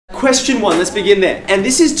question 1, let's begin there. And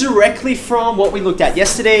this is directly from what we looked at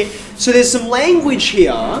yesterday. So there's some language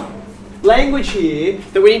here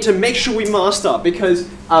that we need to make sure we master, because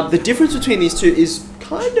the difference between these two is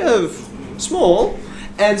kind of small.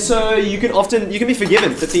 And so you can be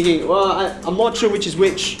forgiven for thinking, well, I'm not sure which is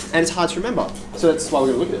which, and it's hard to remember. So that's why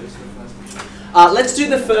we're going to look at this. Let's do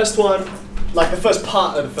the first one, like the first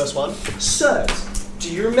part of the first one. Surds.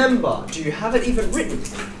 Do you remember? Do you have it even written?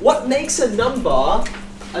 What makes a number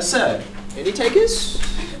a surd? Any takers?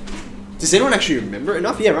 Does anyone actually remember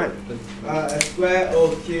enough? Yeah, right. A square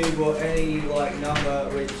or cube or any like number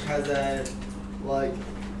which has a like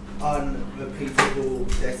unrepeatable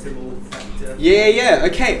decimal factor. Yeah.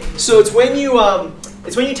 Okay. So it's when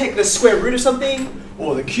you take the square root of something,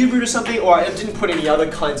 or the cube root of something, or I didn't put any other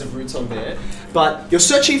kinds of roots on there, but you're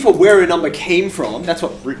searching for where a number came from. That's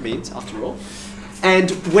what root means, after all.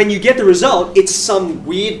 And when you get the result, it's some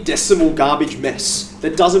weird decimal garbage mess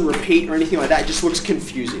that doesn't repeat or anything like that. It just looks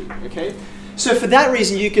confusing, okay? So for that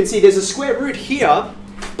reason, you can see there's a square root here,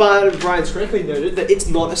 but Brian's correctly noted that it's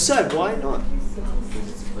not a surd. Why not?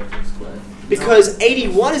 Because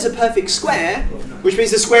 81 is a perfect square, which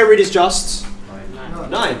means the square root is just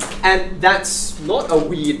 9. And that's not a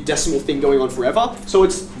weird decimal thing going on forever, so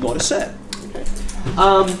it's not a surd. Okay?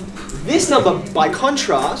 This number, by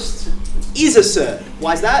contrast, is a surd.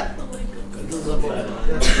 Why is that?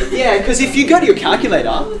 Yeah, because if you go to your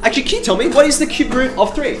calculator, actually, can you tell me, what is the cube root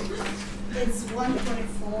of 3? It's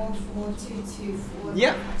 1.44224.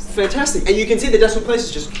 Yeah, fantastic. And you can see the decimal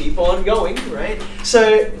places just keep on going, right?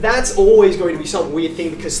 So that's always going to be some weird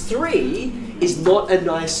thing, because 3 is not a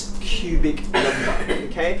nice cubic number,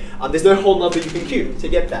 okay? There's no whole number you can cube to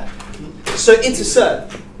get that. So it's a surd.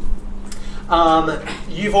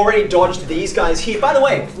 You've already dodged these guys here. By the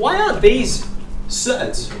way, why aren't these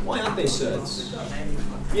surds? Why aren't they surds?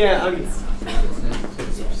 Yeah,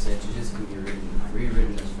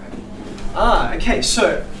 okay,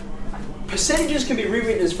 so percentages can be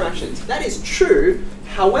rewritten as fractions. That is true.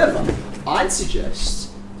 However, I'd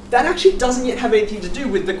suggest that actually doesn't yet have anything to do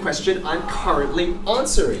with the question I'm currently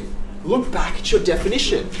answering. Look back at your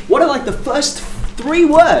definition. What are like the first 3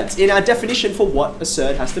 words in our definition for what a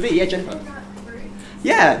surd has to be? Yeah, Jennifer?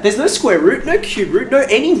 Yeah, there's no square root, no cube root, no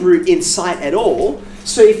any root in sight at all.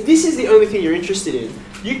 So if this is the only thing you're interested in,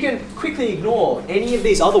 you can quickly ignore any of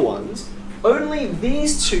these other ones. Only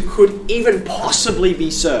these two could even possibly be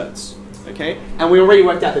surds, okay? And we already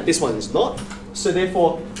worked out that this one is not, so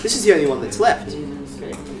therefore this is the only one that's left.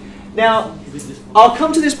 Okay. Now, I'll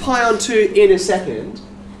come to this pi on 2 in a second.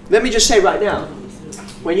 Let me just say right now,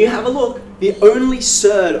 when you have a look, the only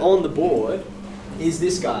surd on the board is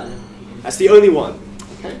this guy. That's the only one.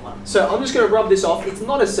 Okay? So I'm just going to rub this off. It's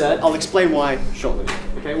not a surd. I'll explain why shortly.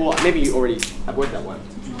 Okay? Well, maybe you already have worked that one.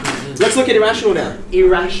 Let's look at irrational now.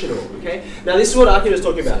 Irrational. Okay? Now this is what Akin was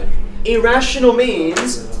talking about. Irrational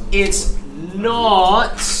means it's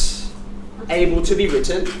not able to be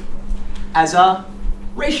written as a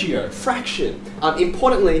ratio, fraction.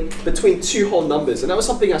 Importantly, between 2 whole numbers. And that was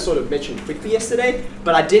something I sort of mentioned quickly yesterday,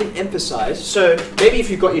 but I didn't emphasize. So maybe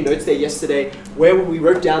if you got your notes there yesterday, where we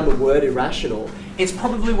wrote down the word irrational, it's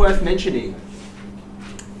probably worth mentioning.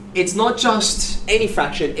 It's not just any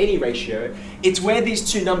fraction, any ratio. It's where these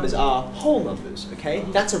 2 numbers are whole numbers, okay?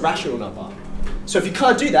 That's a rational number. So if you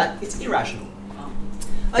can't do that, it's irrational.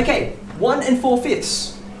 Okay, 1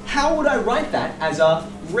 4/5. How would I write that as a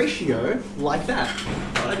ratio like that?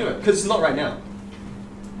 How would I do it? Because it's not right now.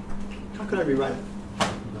 How could I rewrite it?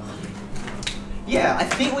 Yeah, I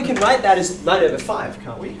think we can write that as 9/5,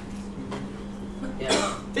 can't we?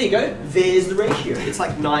 Yeah. There you go. There's the ratio. It's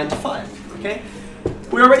like 9:5, okay?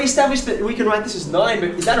 We already established that we can write this as 9,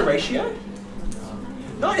 but is that a ratio?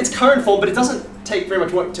 No, it's current form, but it doesn't take very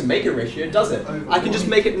much work to make a ratio, does it? I can just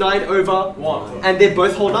make it 9/1, and they're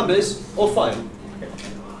both whole numbers, all fine.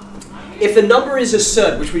 If the number is a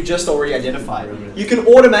surd, which we just already identified, you can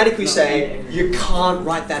automatically say you can't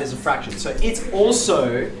write that as a fraction. So it's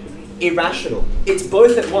also irrational. It's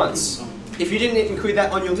both at once. If you didn't include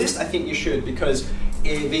that on your list, I think you should, because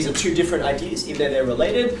these are 2 different ideas, even though they're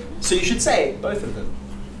related. So you should say both of them.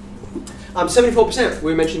 74%,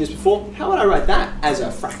 we mentioned this before. How would I write that as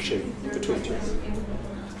a fraction between 2?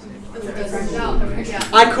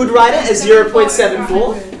 I could write it as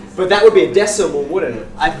 0.74. But that would be a decimal, wouldn't it?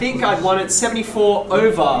 I think I'd want it 74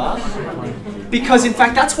 over, because in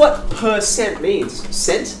fact that's what percent means.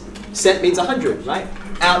 Cent means 100, right?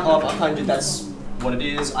 Out of 100, that's what it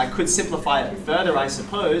is. I could simplify it further, I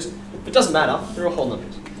suppose, but it doesn't matter. They're all whole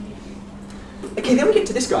numbers. Okay, then we get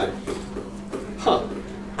to this guy. Huh.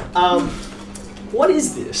 What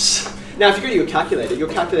is this? Now, if you go to your calculator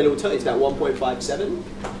will tell you it's about 1.57,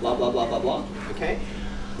 blah, blah, blah, blah, blah, okay?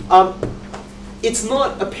 It's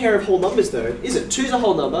not a pair of whole numbers though, is it? 2 is a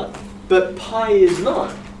whole number, but pi is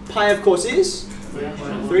not. Pi, of course, is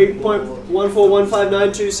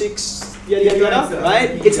 3.1415926, yada, yada, yada, right?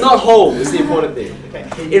 It's not whole is the important thing. Okay.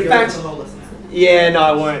 In fact, yeah, no,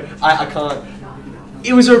 I won't. I can't.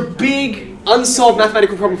 It was a big unsolved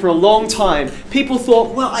mathematical problem for a long time. People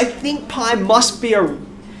thought, well, I think pi must be a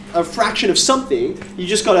fraction of something. You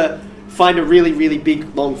just got to find a really, really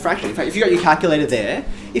big, long fraction. In fact, if you got your calculator there,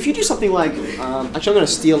 if you do something like, actually I'm going to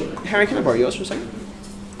steal, Harry, can I borrow yours for a second?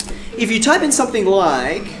 If you type in something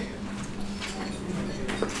like,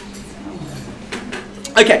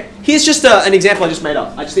 okay, here's just an example I just made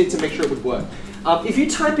up. I just need to make sure it would work. If you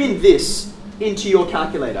type in this into your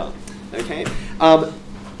calculator, okay,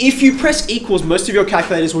 if you press equals, most of your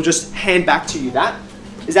calculators will just hand back to you that.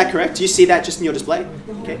 Is that correct? Do you see that just in your display?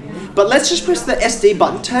 Okay. But let's just press the SD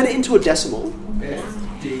button, turn it into a decimal.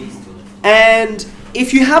 And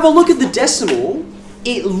if you have a look at the decimal,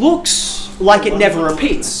 it looks like it never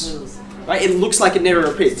repeats. Right? It looks like it never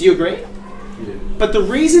repeats. Do you agree? Yeah. But the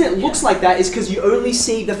reason it looks like that is because you only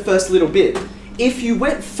see the first little bit. If you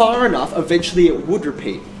went far enough, eventually it would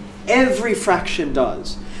repeat. Every fraction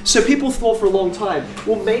does. So people thought for a long time,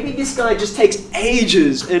 well, maybe this guy just takes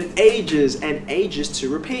ages and ages and ages to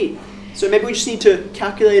repeat. So maybe we just need to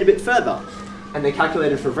calculate a bit further. And they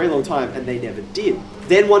calculated for a very long time, and they never did.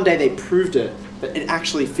 Then one day they proved it, but it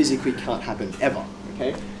actually physically can't happen ever,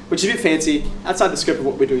 okay? Which is a bit fancy, outside the scope of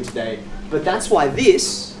what we're doing today. But that's why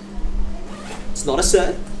this, it's not a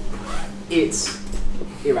surd, it's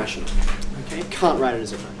irrational, okay? Can't write it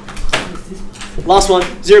as a surd. Last one,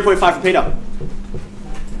 0.5 repeater.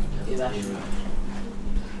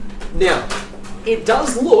 Now, it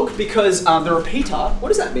does look, because the repeater, what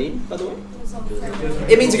does that mean, by the way?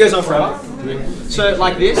 It means it goes on forever. So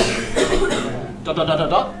like this, dot, dot, dot, dot,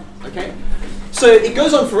 dot, okay? So it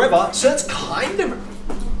goes on forever, so it's kind of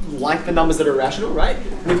like the numbers that are rational, right?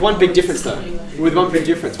 With one big difference though. With one big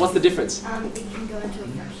difference. What's the difference? It can go into a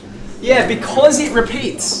fraction. Yeah, because it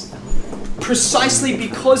repeats. Precisely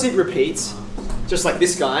because it repeats, just like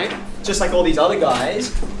this guy, just like all these other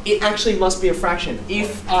guys, it actually must be a fraction.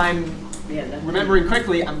 If I'm remembering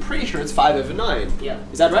correctly, I'm pretty sure it's 5/9. Yeah.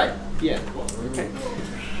 Is that right? Yeah. Okay.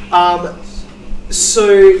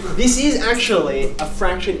 So this is actually a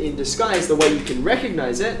fraction in disguise. The way you can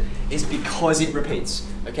recognize it is because it repeats.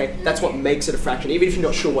 Okay, that's what makes it a fraction. Even if you're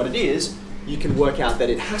not sure what it is, you can work out that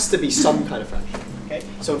it has to be some kind of fraction. Okay,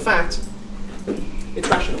 so in fact, it's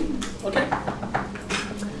rational. Okay.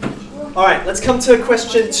 All right, let's come to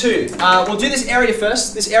question 2. We'll do this area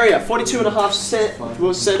first. This area,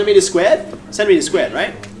 42.5 centimeters squared. Centimeters squared,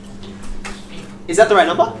 right? Is that the right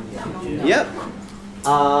number? Yeah. Yep.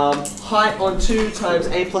 Height on 2 times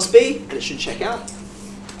a plus b, and it should check out.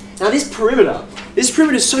 Now this perimeter is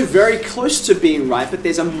so very close to being right, but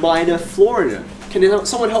there's a minor flaw in it. Can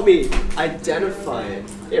someone help me identify it?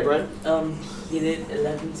 Yeah, Brian? You did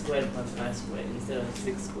 11 squared plus 5 squared instead of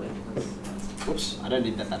 6 squared plus 5. Oops, I don't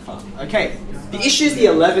need that far. Okay, the issue is the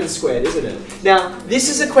 11 squared, isn't it? Now, this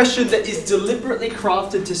is a question that is deliberately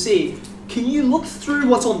crafted to see, can you look through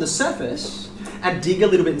what's on the surface and dig a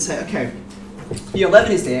little bit and say, okay, the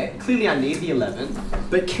 11 is there, clearly I need the 11,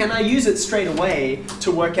 but can I use it straight away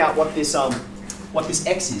to work out what this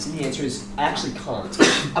x is? And the answer is, I actually can't.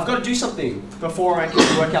 I've got to do something before I can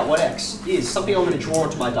work out what x is, something I'm going to draw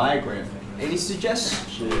onto my diagram. Any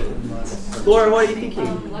suggestions? Laura, what are you thinking?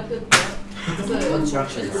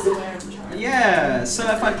 Yeah, so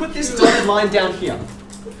if I put this dotted line down here,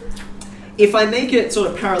 if I make it sort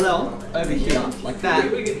of parallel over here, like that,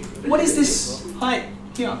 what is this height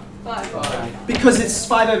here? 5. Because it's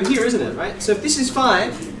 5 over here, isn't it, right? So if this is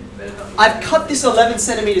 5, I've cut this 11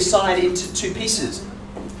 centimeter side into 2 pieces.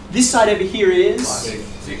 This side over here is 6.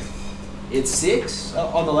 It's 6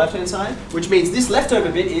 on the left-hand side, which means this leftover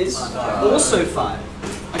bit is also 5.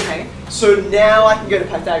 Okay, so now I can go to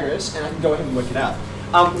Pythagoras and I can go ahead and work it out.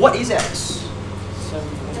 What is x?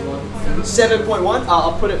 7.1. 7.1.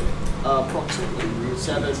 I'll put it approximately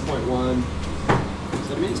 7.1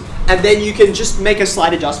 centimeters. And then you can just make a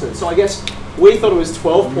slight adjustment. So I guess we thought it was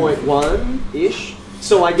 12.1-ish.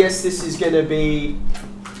 So I guess this is going to be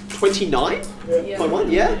 29.1,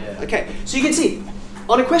 yeah? Okay, so you can see,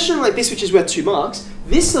 on a question like this, which is worth 2 marks,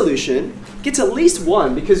 this solution gets at least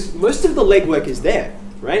 1 because most of the legwork is there,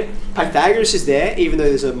 right? Pythagoras is there, even though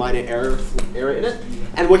there's a minor error in it,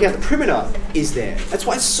 and working out the perimeter is there. That's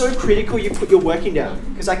why it's so critical you put your working down,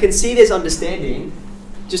 because I can see there's understanding,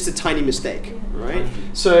 just a tiny mistake, right?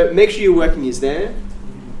 So make sure your working is there.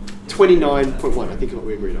 29.1, I think is what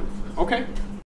we agreed on. Okay.